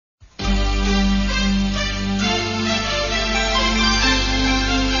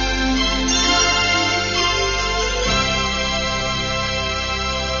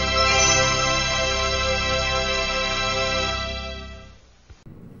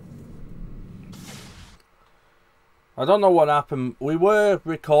I don't know what happened. We were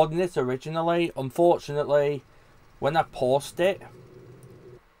recording this originally. Unfortunately, when I paused it,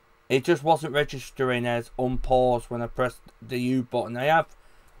 it just wasn't registering as unpause when I pressed the U button. I have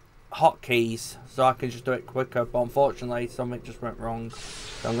hotkeys, so I can just do it quicker, but unfortunately, something just went wrong.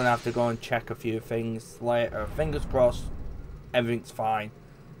 So I'm going to have to go and check a few things later. Fingers crossed, everything's fine.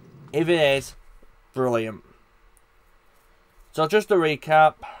 If it is, brilliant. So just to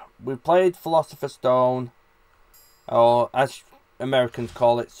recap, we played Philosopher's Stone, or as Americans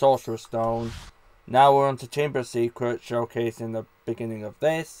call it, Sorcerer's Stone. Now we're on to Chamber of Secrets, showcasing the beginning of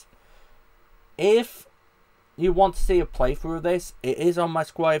this. If you want to see a playthrough of this, it is on my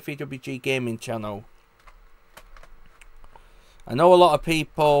Squire VWG gaming channel. I know a lot of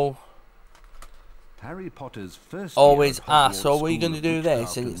people Harry Potter's first always ask, so are you going to do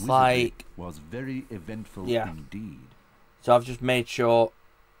this? And it's like, was very eventful indeed. So I've just made sure,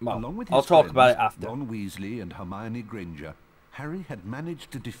 well, along with I'll talk about it after. Ron Weasley and Hermione Granger, Harry had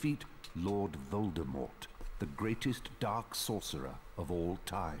managed to defeat Lord Voldemort, the greatest dark sorcerer of all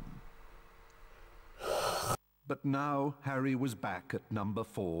time. But now Harry was back at number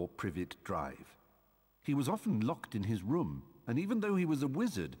 4 Privet Drive. He was often locked in his room, and even though he was a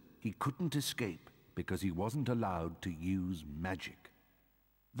wizard, he couldn't escape because he wasn't allowed to use magic.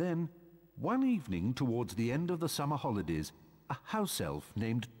 Then, one evening towards the end of the summer holidays, a house elf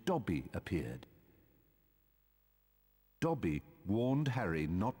named Dobby appeared. Dobby warned Harry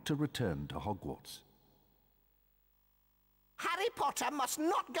not to return to Hogwarts. Harry Potter must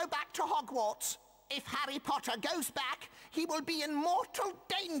not go back to Hogwarts. If Harry Potter goes back, he will be in mortal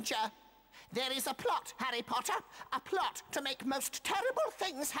danger. There is a plot, Harry Potter, a plot to make most terrible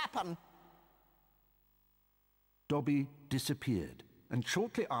things happen. Dobby disappeared, and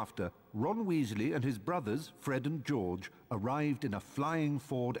shortly after, Ron Weasley and his brothers, Fred and George, arrived in a flying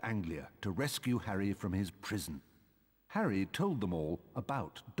Ford Anglia to rescue Harry from his prison. Harry told them all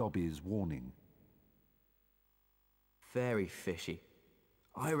about Dobby's warning. Very fishy.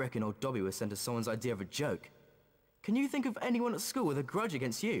 I reckon old Dobby was sent as someone's idea of a joke. Can you think of anyone at school with a grudge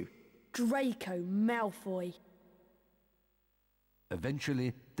against you? Draco Malfoy.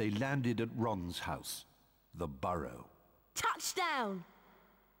 Eventually, they landed at Ron's house, the Burrow. Touchdown!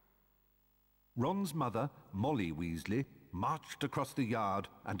 Ron's mother, Molly Weasley, marched across the yard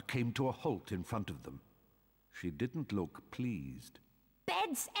and came to a halt in front of them. She didn't look pleased.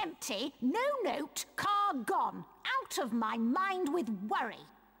 Bed's empty, no note, car gone. Out of my mind with worry.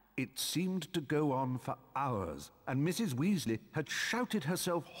 It seemed to go on for hours, and Mrs. Weasley had shouted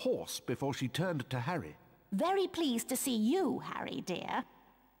herself hoarse before she turned to Harry. Very pleased to see you, Harry, dear.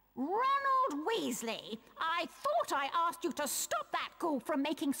 Ronald Weasley, I thought I asked you to stop that ghoul from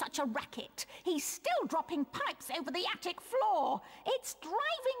making such a racket. He's still dropping pipes over the attic floor. It's driving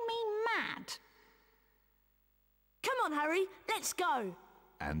me mad. Come on, Harry, let's go.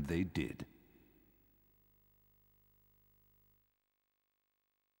 And they did.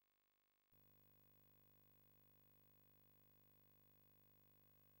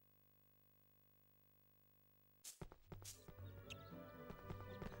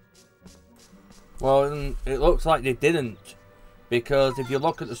 Well, it looks like they didn't. Because if you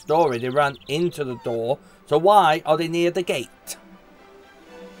look at the story, they ran into the door. So why are they near the gate?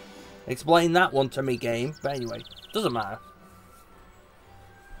 Explain that one to me, game. But anyway, doesn't matter.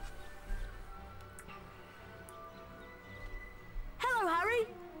 Hello, Harry.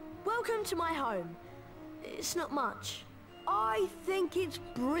 Welcome to my home. It's not much. I think it's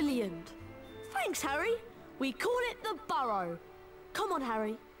brilliant. Thanks, Harry. We call it the Burrow. Come on,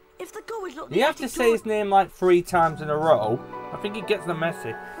 Harry. If the goal is not... You have to say his name like 3 times in a row. I think he gets the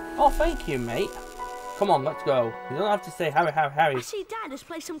message. Oh, thank you, mate. Come on, let's go. You don't have to say Harry, Harry, Harry. I see Dad has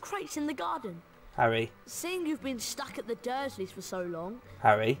placed some crates in the garden. Harry. Seeing you've been stuck at the Dursleys for so long...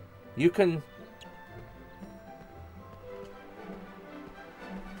 Harry, you can...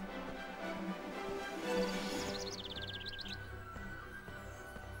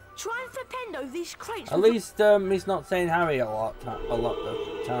 Try and flipendo these crates... At least he's not saying Harry a lot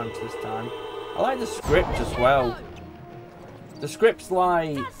of times this time. I like the script as well. The script's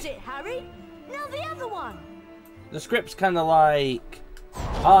like... That's it, Harry. Now the other one. The script's kind of like...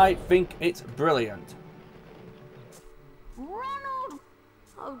 I think it's brilliant. Ronald!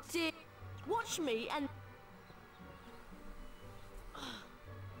 Oh dear. Watch me and...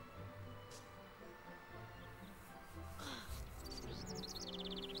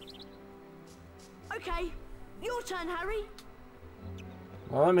 Okay, your turn, Harry.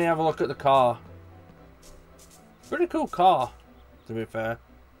 Well, let me have a look at the car. Pretty cool car, to be fair.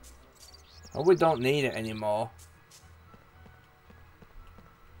 Oh, we don't need it anymore.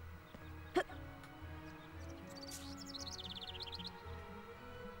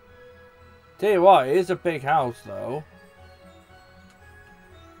 Tell you what, it is a big house though.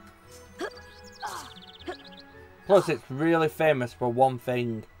 Plus, it's really famous for one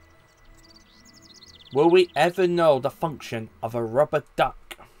thing. Will we ever know the function of a rubber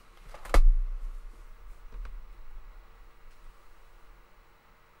duck?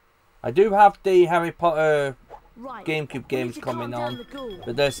 I do have the Harry Potter GameCube games coming on,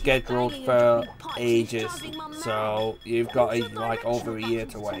 but they're scheduled for ages, so you've got like over a year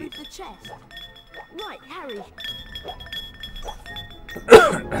to wait. Right, Harry.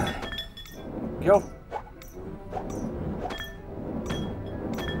 Go.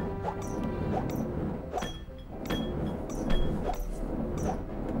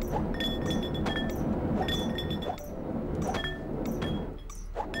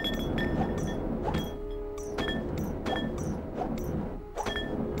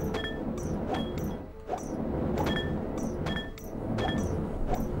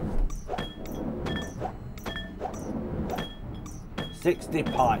 "60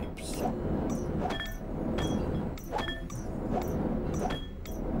 pipes.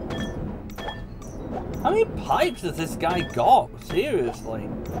 How many pipes has this guy got? Seriously.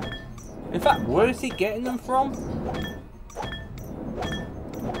 In fact, where is he getting them from?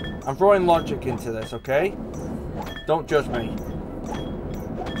 I'm throwing logic into this, okay? Don't judge me.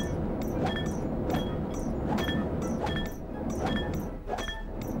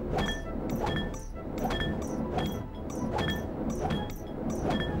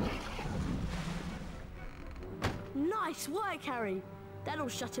 Nice work, Harry. That'll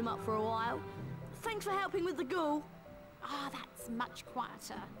shut him up for a while. Thanks for helping with the ghoul. Ah, that's much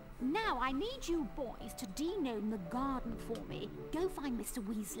quieter. Now I need you boys to denome the garden for me. Go find Mr.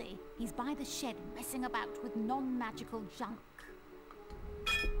 Weasley. He's by the shed messing about with non-magical junk.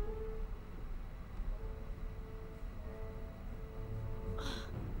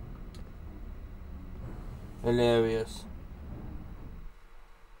 Hilarious.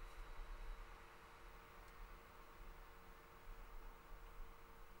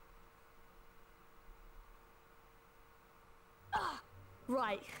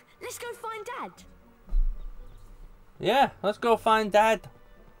 Right, let's go find Dad. Yeah, let's go find Dad.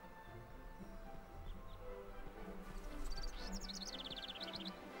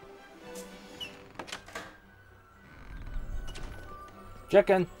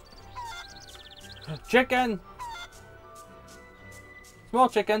 Chicken. Chicken. Small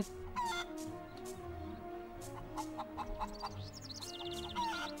chicken.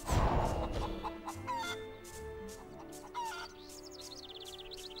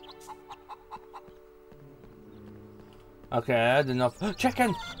 Okay, I had enough.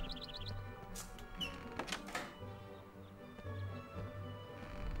 Chicken!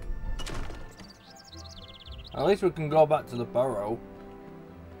 At least we can go back to the burrow.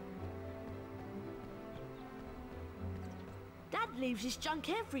 Dad leaves his junk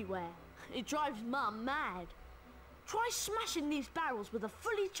everywhere. It drives Mum mad. Try smashing these barrels with a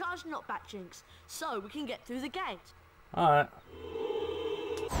fully charged knockback jinx so we can get through the gate. Alright.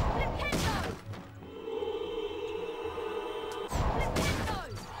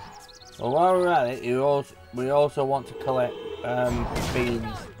 Well, while we're at it, we also want to collect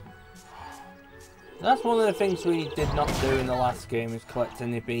beans. That's one of the things we did not do in the last game, is collect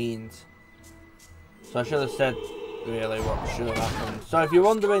any beans. So I should have said really what should have happened. So if you're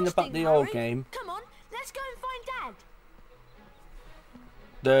wondering about the old game, Come on, let's go and find Dad.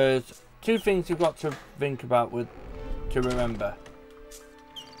 there's two things you've got to think about to remember.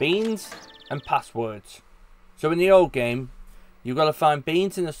 Beans and passwords. So in the old game, you've got to find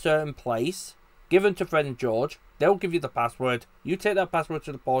beans in a certain place, give them to Fred and George, they'll give you the password, you take that password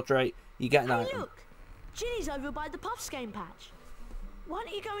to the portrait, you get an Hey, item. look! Ginny's over by the Puffs game patch. Why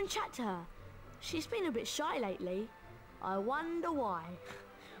don't you go and chat to her? She's been a bit shy lately. I wonder why.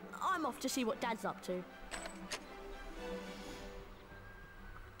 I'm off to see what Dad's up to.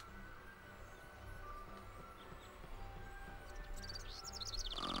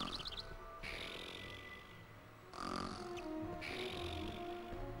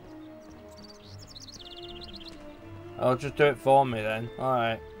 I'll just do it for me then.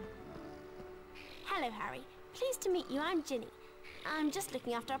 Alright. Hello, Harry. Pleased to meet you. I'm Ginny. I'm just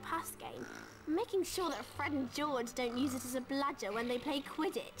looking after a Puffs game, making sure that Fred and George don't use it as a bludger when they play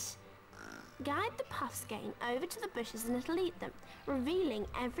Quidditch. Guide the Puffs game over to the bushes and it'll eat them, revealing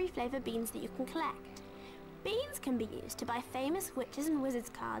every flavour beans that you can collect. Beans can be used to buy famous witches and wizards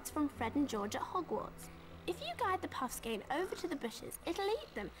cards from Fred and George at Hogwarts. If you guide the Puffs game over to the bushes, it'll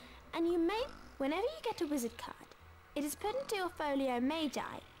eat them, and you may, whenever you get a wizard card, it is put into your Folio Magi.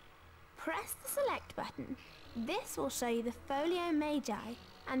 Press the select button. This will show you the Folio Magi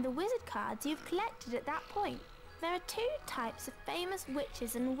and the wizard cards you've collected at that point. There are two types of famous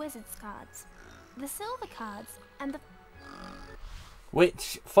witches and wizards cards. The silver cards and the...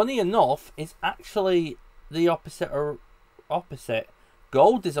 Which, funny enough, is actually the opposite.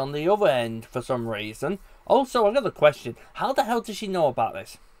 Gold is on the other end for some reason. Also, I got a question. How the hell does she know about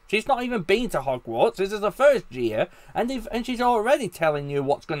this? She's not even been to Hogwarts. This is her first year, and she's already telling you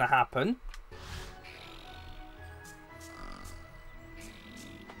what's going to happen.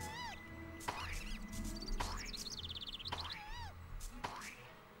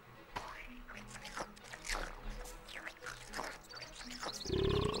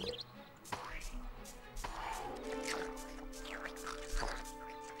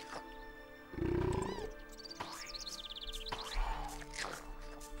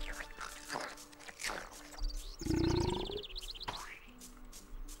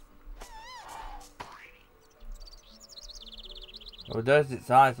 Oh, there's its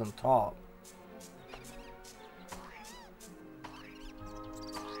eyes on top.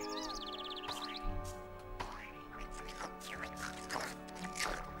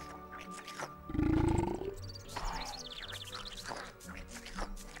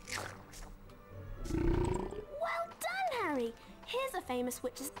 Well done, Harry! Here's a famous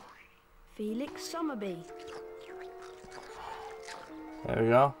witch's... Felix Summerby. There we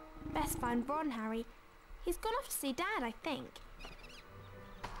go. Best find Ron, Harry. He's gone off to see Dad, I think.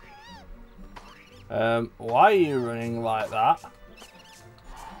 Why are you running like that?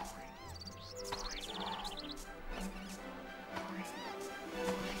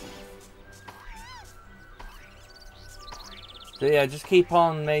 So yeah, just keep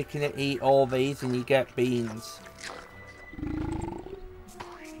on making it eat all these and you get beans.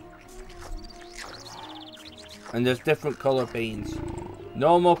 And there's different colour beans.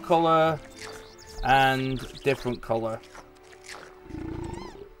 Normal colour and different colour.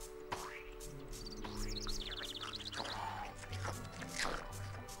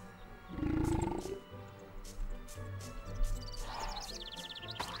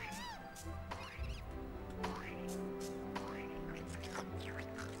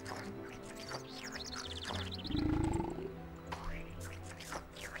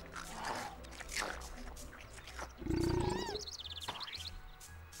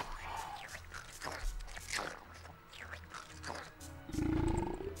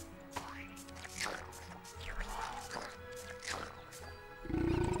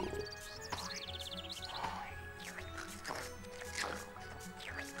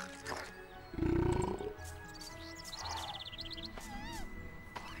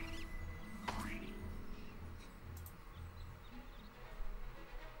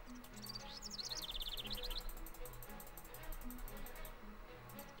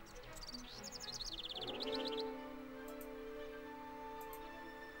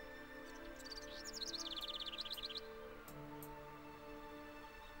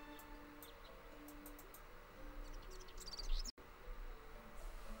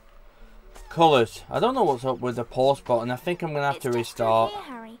 Colours. I don't know what's up with the pause button. I think I'm going to have to restart. Here,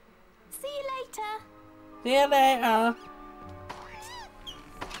 Harry. See you later. See you later.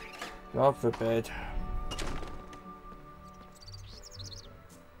 God forbid.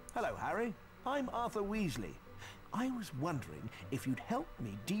 Hello, Harry. I'm Arthur Weasley. I was wondering if you'd help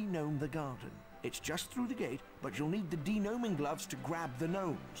me de-gnome the garden. It's just through the gate, but you'll need the de-gnoming gloves to grab the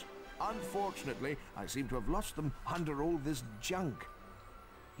gnomes. Unfortunately, I seem to have lost them under all this junk.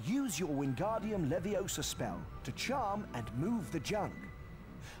 Use your Wingardium Leviosa spell to charm and move the junk.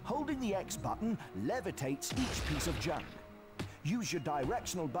 Holding the X button levitates each piece of junk. Use your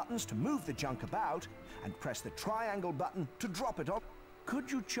directional buttons to move the junk about, and press the triangle button to drop it on.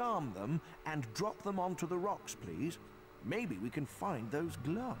 Could you charm them and drop them onto the rocks, please? Maybe we can find those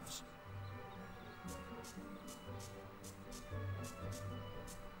gloves.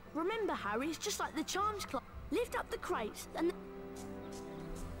 Remember, Harry, it's just like the Charms Club. Lift up the crates and...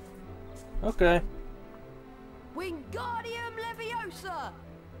 Okay. Wingardium Leviosa!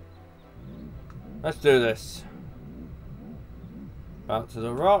 Let's do this. Back to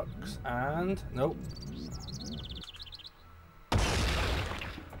the rocks and... Nope.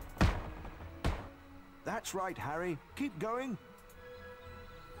 That's right, Harry. Keep going.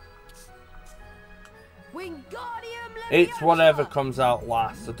 Wingardium Leviosa! It's whatever comes out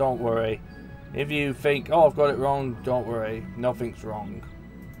last, so don't worry. If you think, oh, I've got it wrong, don't worry. Nothing's wrong.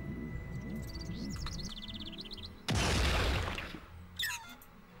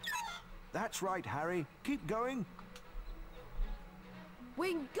 That's right, Harry. Keep going.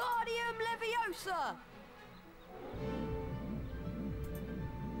 Wingardium Leviosa!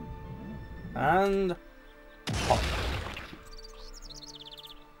 And... Pop.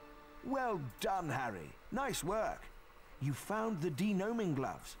 Well done, Harry. Nice work. You found the denoming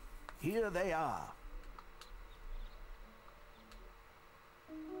gloves. Here they are.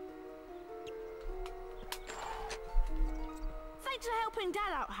 Thanks for helping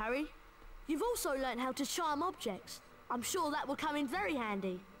Dad out, Harry. You've also learned how to charm objects. I'm sure that will come in very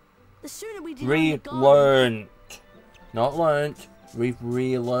handy. The sooner we do Relearned. Not learnt. We've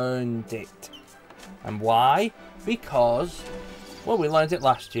relearned it. And why? Because, well, we learned it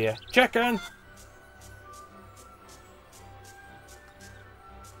last year. Chicken!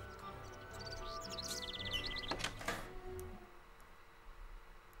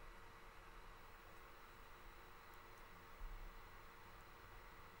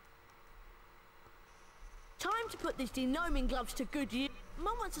 Time to put these denoming gloves to good use.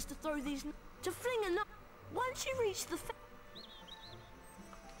 Mum wants us to throw these to fling a nut. Once you reach the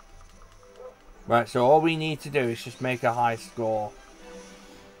Right, so all we need to do is just make a high score.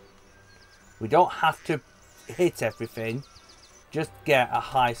 We don't have to hit everything. Just get a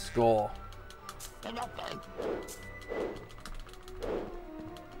high score.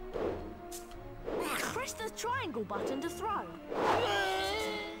 Press the triangle button to throw.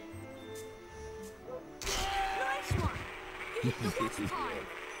 Nice one. You hit the first time.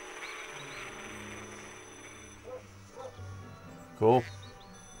 Cool.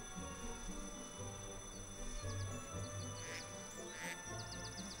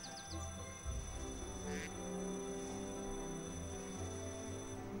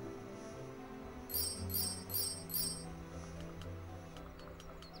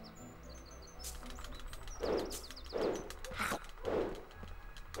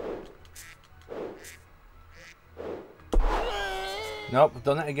 Nope, we've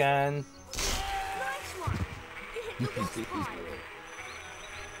done it again. Nice one. You hit the first time.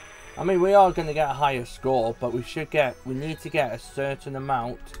 I mean, we are going to get a higher score, but we need to get a certain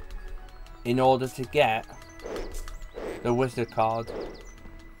amount in order to get the wizard card.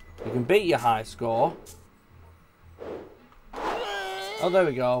 You can beat your high score. Oh, there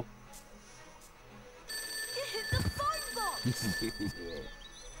we go. You hit the phone box.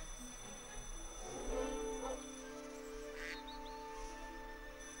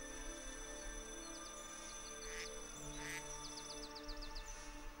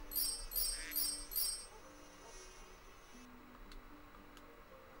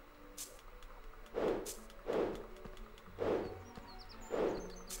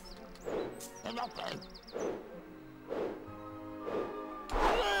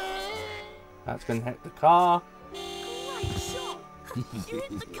 That's going to hit the car. Great shot. You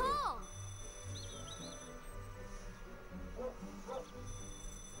hit the car.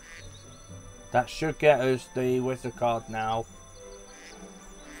 That should get us the wizard card now.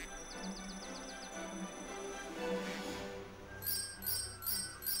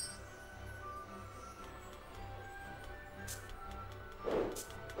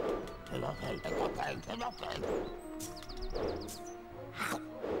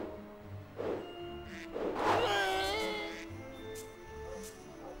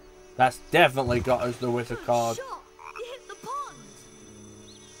 That's definitely got us the wizard card. Shot. You hit the pond.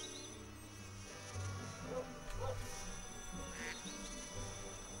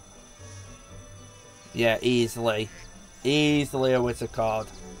 Yeah, easily. Easily a wizard card.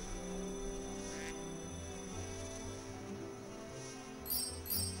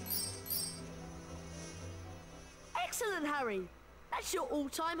 Excellent, Harry. That's your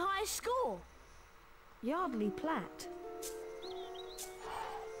all-time highest score. Yardley Platt.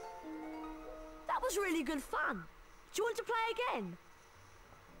 That was really good fun. Do you want to play again?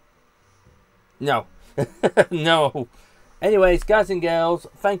 No. No. Anyways, guys and girls,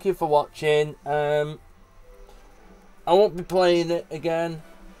 thank you for watching. I won't be playing it again,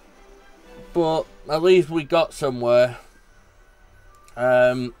 but at least we got somewhere.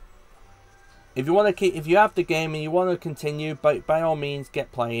 If you want to keep, if you have the game and you want to continue, by all means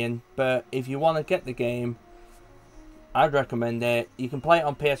get playing. But if you want to get the game, I'd recommend it. You can play it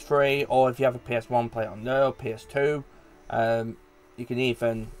on PS3, or if you have a PS1, play it on there, PS2. You can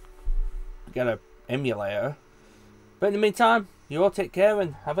even get an emulator. But in the meantime, you all take care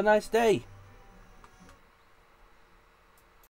and have a nice day.